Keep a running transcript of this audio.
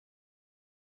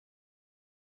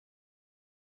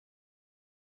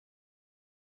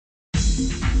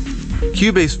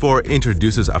Cubase 4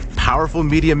 introduces a powerful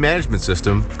media management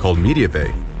system called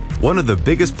MediaBay. One of the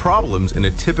biggest problems in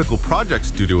a typical project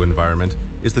studio environment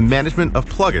is the management of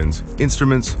plugins,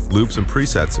 instruments, loops, and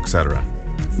presets, etc.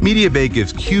 MediaBay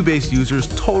gives Cubase users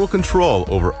total control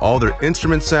over all their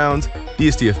instrument sounds,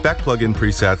 VST Effect plugin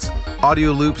presets,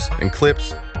 audio loops and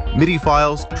clips, MIDI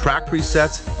files, track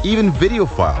presets, even video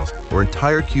files or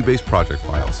entire Cubase project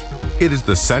files. It is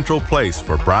the central place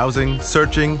for browsing,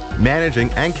 searching, managing,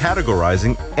 and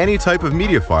categorizing any type of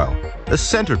media file, a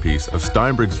centerpiece of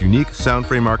Steinberg's unique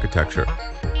SoundFrame architecture.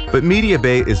 But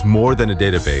MediaBay is more than a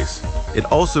database. It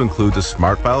also includes a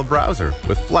smart file browser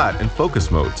with flat and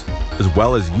focus modes, as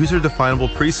well as user-definable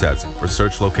presets for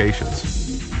search locations.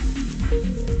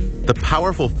 The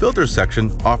powerful filter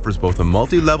section offers both a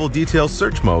multi-level detail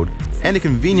search mode and a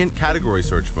convenient category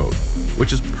search mode,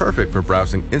 which is perfect for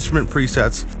browsing instrument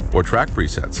presets or track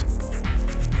presets.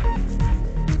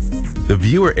 The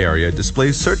viewer area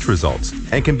displays search results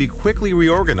and can be quickly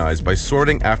reorganized by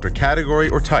sorting after category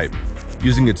or type,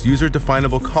 using its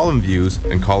user-definable column views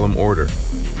and column order.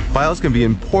 Files can be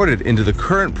imported into the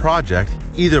current project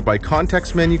either by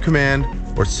context menu command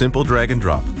or simple drag and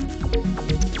drop.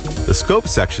 The scope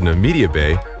section of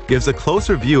MediaBay gives a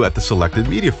closer view at the selected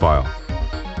media file.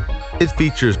 It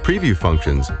features preview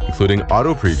functions, including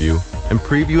auto preview and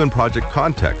preview and project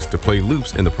context to play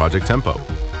loops in the project tempo.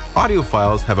 Audio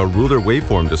files have a ruler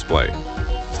waveform display.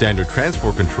 Standard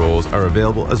transport controls are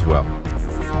available as well.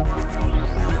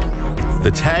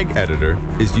 The tag editor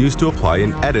is used to apply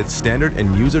and edit standard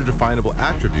and user-definable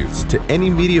attributes to any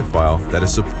media file that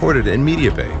is supported in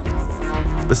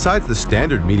MediaBay. Besides the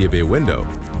standard MediaBay window,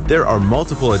 there are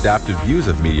multiple adaptive views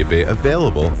of MediaBay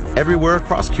available everywhere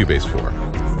across Cubase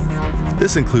 4.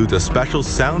 This includes a special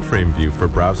SoundFrame view for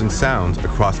browsing sounds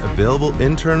across available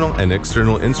internal and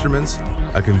external instruments,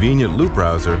 a convenient loop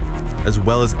browser, as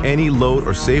well as any load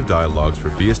or save dialogues for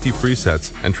VST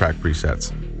presets and track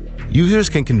presets. Users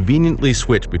can conveniently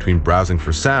switch between browsing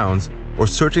for sounds or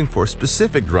searching for a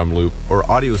specific drum loop or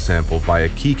audio sample via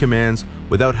key commands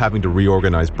without having to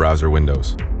reorganize browser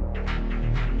windows.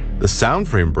 The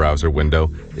SoundFrame browser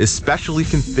window is specially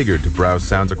configured to browse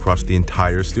sounds across the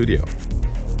entire studio.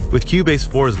 With Cubase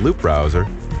 4's loop browser,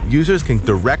 users can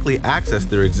directly access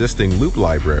their existing loop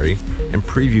library and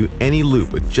preview any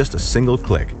loop with just a single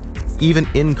click, even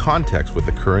in context with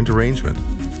the current arrangement.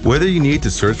 Whether you need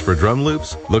to search for drum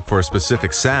loops, look for a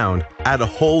specific sound, add a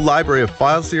whole library of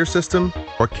files to your system,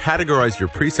 or categorize your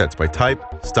presets by type,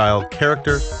 style,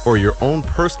 character, or your own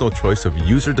personal choice of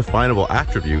user-definable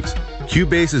attributes,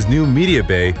 Cubase's new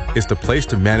MediaBay is the place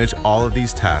to manage all of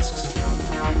these tasks.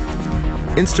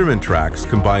 Instrument tracks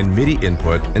combine MIDI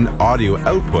input and audio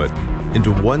output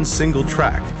into one single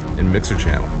track and mixer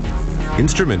channel.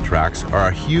 Instrument tracks are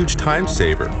a huge time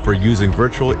saver for using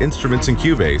virtual instruments in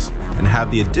Cubase and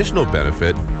have the additional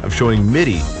benefit of showing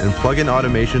MIDI and plugin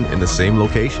automation in the same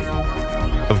location.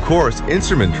 Of course,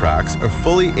 instrument tracks are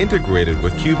fully integrated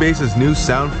with Cubase's new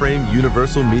SoundFrame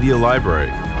Universal Media Library.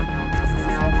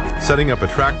 Setting up a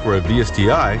track for a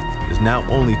VSTi is now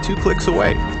only 2 clicks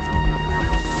away.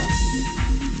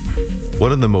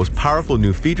 One of the most powerful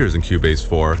new features in Cubase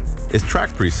 4 is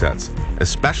track presets,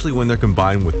 especially when they're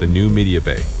combined with the new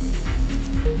MediaBay.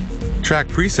 Track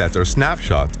presets are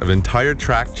snapshots of entire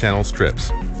track channel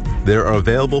strips. They are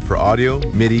available for audio,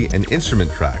 MIDI, and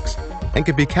instrument tracks, and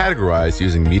can be categorized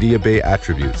using MediaBay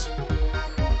attributes.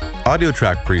 Audio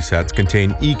track presets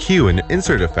contain EQ and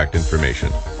insert effect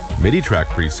information. MIDI track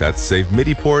presets save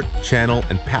MIDI port, channel,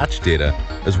 and patch data,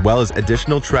 as well as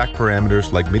additional track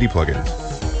parameters like MIDI plugins.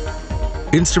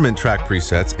 Instrument track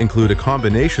presets include a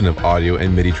combination of audio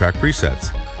and MIDI track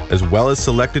presets, as well as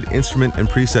selected instrument and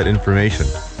preset information.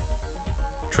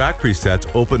 Track presets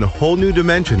open a whole new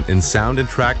dimension in sound and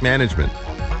track management.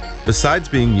 Besides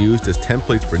being used as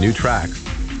templates for new tracks,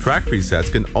 track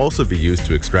presets can also be used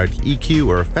to extract EQ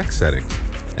or effect settings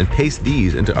and paste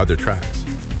these into other tracks.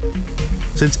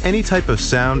 Since any type of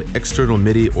sound, external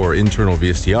MIDI or internal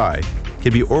VSTi,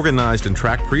 can be organized in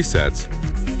track presets,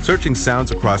 searching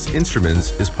sounds across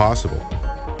instruments is possible.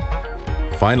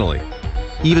 Finally,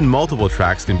 even multiple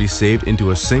tracks can be saved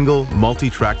into a single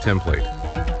multi-track template.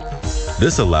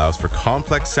 This allows for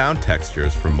complex sound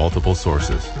textures from multiple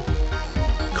sources.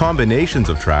 Combinations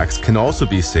of tracks can also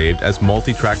be saved as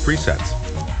multi-track presets.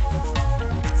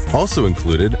 Also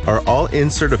included are all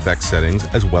insert effect settings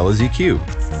as well as EQ.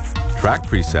 Track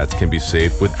presets can be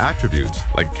saved with attributes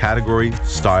like category,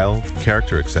 style,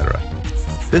 character, etc.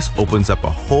 This opens up a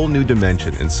whole new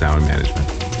dimension in sound management.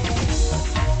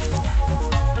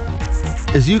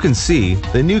 As you can see,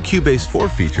 the new Cubase 4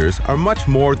 features are much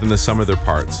more than the sum of their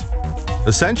parts.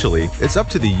 Essentially, it's up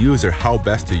to the user how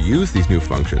best to use these new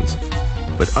functions.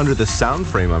 But under the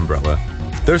SoundFrame umbrella,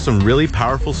 there's some really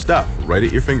powerful stuff right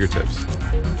at your fingertips.